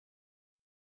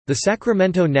The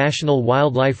Sacramento National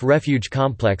Wildlife Refuge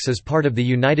Complex is part of the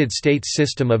United States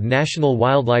System of National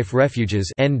Wildlife Refuges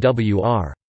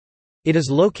 (NWR). It is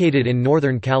located in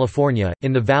Northern California,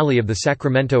 in the valley of the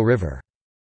Sacramento River.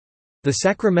 The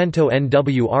Sacramento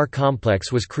NWR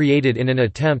complex was created in an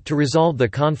attempt to resolve the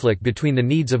conflict between the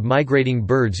needs of migrating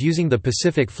birds using the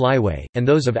Pacific Flyway, and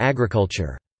those of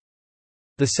agriculture.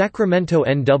 The Sacramento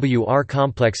NWR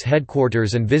Complex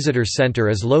Headquarters and Visitors Center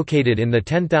is located in the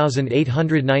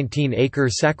 10,819-acre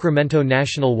Sacramento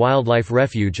National Wildlife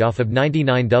Refuge off of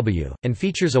 99W, and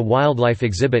features a wildlife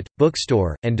exhibit,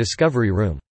 bookstore, and discovery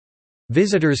room.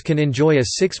 Visitors can enjoy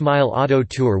a 6-mile auto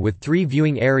tour with 3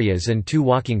 viewing areas and 2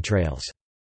 walking trails.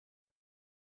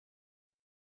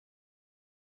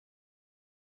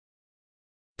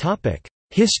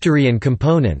 History and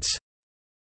components.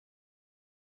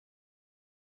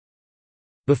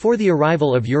 Before the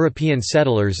arrival of European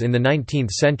settlers in the 19th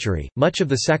century, much of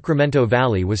the Sacramento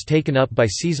Valley was taken up by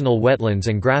seasonal wetlands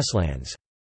and grasslands.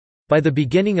 By the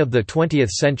beginning of the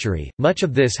 20th century, much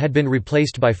of this had been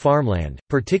replaced by farmland,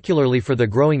 particularly for the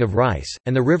growing of rice,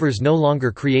 and the rivers no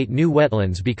longer create new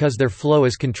wetlands because their flow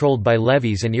is controlled by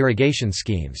levees and irrigation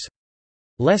schemes.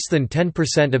 Less than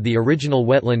 10% of the original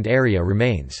wetland area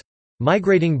remains.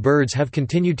 Migrating birds have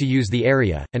continued to use the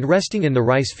area, and resting in the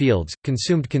rice fields,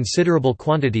 consumed considerable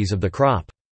quantities of the crop.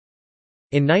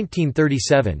 In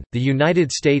 1937, the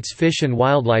United States Fish and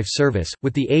Wildlife Service,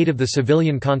 with the aid of the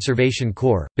Civilian Conservation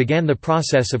Corps, began the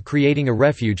process of creating a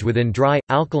refuge within dry,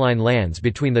 alkaline lands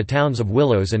between the towns of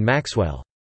Willows and Maxwell.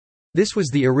 This was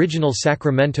the original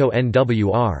Sacramento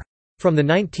NWR. From the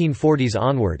 1940s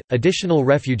onward, additional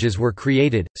refuges were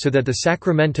created, so that the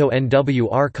Sacramento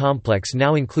NWR complex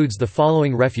now includes the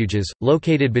following refuges,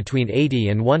 located between 80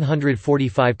 and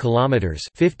 145 kilometers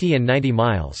 (50 and 90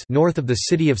 miles) north of the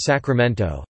city of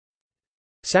Sacramento.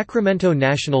 Sacramento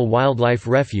National Wildlife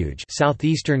Refuge,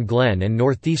 southeastern Glenn and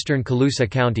northeastern Colusa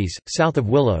counties, south of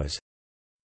Willows.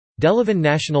 Delavan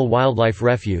National Wildlife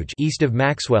Refuge, east of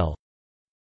Maxwell.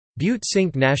 Butte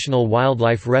Sink National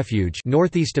Wildlife Refuge,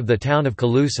 northeast of the town of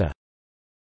Colusa.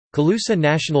 Colusa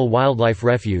National Wildlife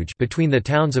Refuge, between the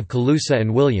towns of Colusa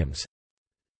and Williams.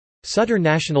 Sutter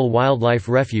National Wildlife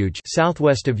Refuge,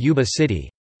 southwest of Yuba City.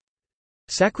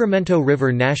 Sacramento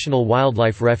River National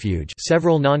Wildlife Refuge,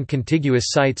 several non-contiguous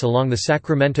sites along the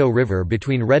Sacramento River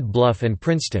between Red Bluff and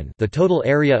Princeton. The total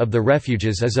area of the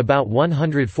refuges is about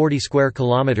 140 square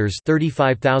kilometers,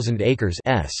 35,000 acres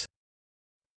s.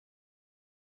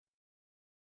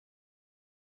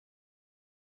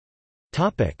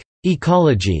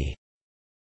 Ecology.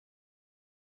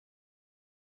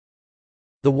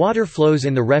 The water flows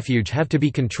in the refuge have to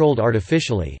be controlled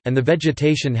artificially, and the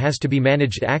vegetation has to be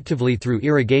managed actively through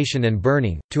irrigation and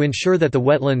burning, to ensure that the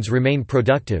wetlands remain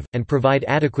productive, and provide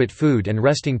adequate food and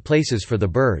resting places for the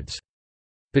birds.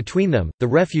 Between them, the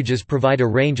refuges provide a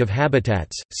range of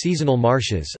habitats, seasonal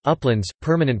marshes, uplands,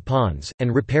 permanent ponds,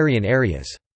 and riparian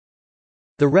areas.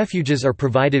 The refuges are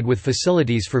provided with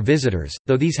facilities for visitors,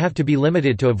 though these have to be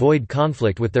limited to avoid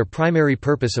conflict with their primary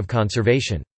purpose of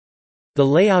conservation. The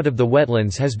layout of the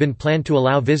wetlands has been planned to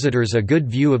allow visitors a good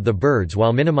view of the birds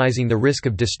while minimizing the risk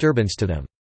of disturbance to them.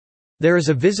 There is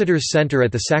a visitors center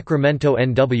at the Sacramento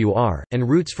NWR, and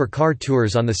routes for car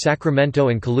tours on the Sacramento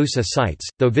and Colusa sites,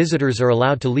 though visitors are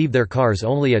allowed to leave their cars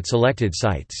only at selected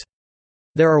sites.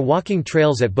 There are walking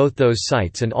trails at both those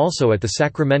sites and also at the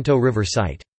Sacramento River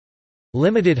site.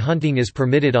 Limited hunting is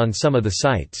permitted on some of the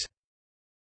sites.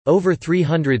 Over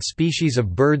 300 species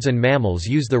of birds and mammals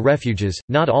use the refuges,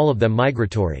 not all of them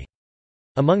migratory.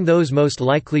 Among those most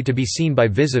likely to be seen by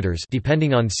visitors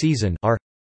depending on season are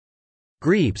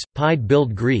grebes,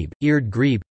 pied-billed grebe, eared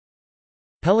grebe,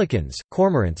 pelicans,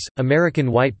 cormorants,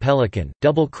 American white pelican,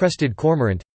 double-crested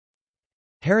cormorant,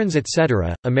 herons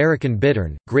etc., American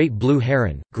bittern, great blue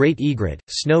heron, great egret,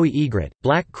 snowy egret,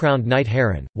 black-crowned night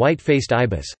heron, white-faced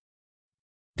ibis,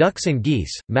 ducks and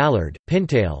geese, mallard,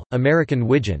 pintail, American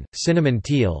widgeon, cinnamon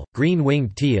teal,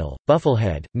 green-winged teal,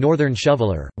 bufflehead, northern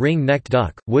shoveler, ring-necked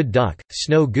duck, wood duck,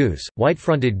 snow goose,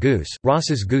 white-fronted goose,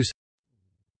 Ross's goose,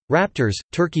 raptors,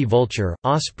 turkey vulture,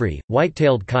 osprey,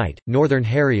 white-tailed kite, northern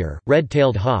harrier,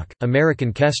 red-tailed hawk,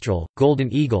 American kestrel,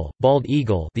 golden eagle, bald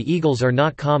eagle. The eagles are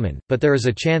not common, but there is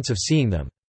a chance of seeing them.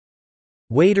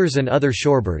 Waders and other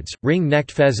shorebirds,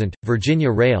 ring-necked pheasant, Virginia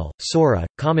rail, sora,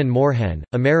 common moorhen,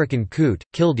 American coot,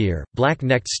 killdeer,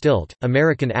 black-necked stilt,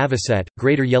 American avocet,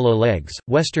 greater yellow legs,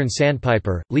 western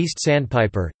sandpiper, least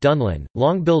sandpiper, dunlin,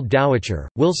 long-billed dowitcher,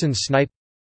 Wilson's snipe,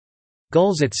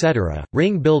 gulls etc.,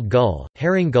 ring-billed gull,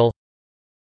 herring gull,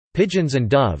 pigeons and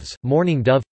doves, mourning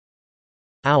dove,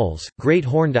 owls, great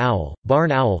horned owl,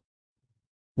 barn owl,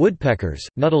 Woodpeckers,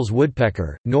 Nuttall's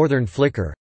woodpecker, northern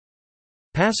flicker.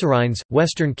 Passerines,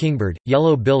 western kingbird,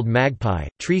 yellow-billed magpie,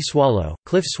 tree swallow,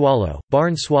 cliff swallow,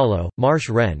 barn swallow, marsh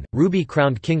wren,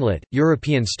 ruby-crowned kinglet,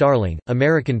 European starling,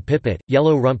 American pipit,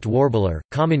 yellow-rumped warbler,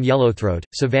 common yellowthroat,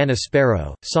 Savannah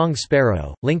sparrow, song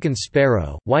sparrow, Lincoln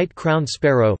sparrow, white-crowned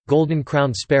sparrow,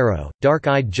 golden-crowned sparrow,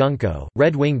 dark-eyed junco,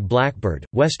 red-winged blackbird,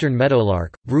 western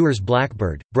meadowlark, brewer's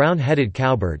blackbird, brown-headed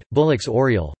cowbird, Bullock's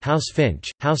oriole, house finch,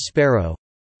 house sparrow.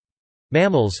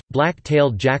 Mammals,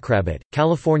 black-tailed jackrabbit,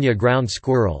 California ground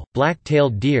squirrel,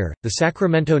 black-tailed deer. The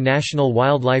Sacramento National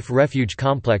Wildlife Refuge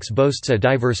complex boasts a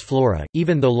diverse flora,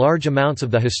 even though large amounts of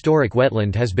the historic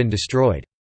wetland has been destroyed.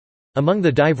 Among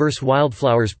the diverse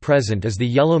wildflowers present is the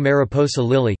yellow mariposa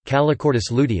lily,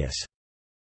 Calochortus luteus.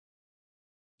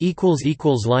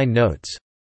 Line notes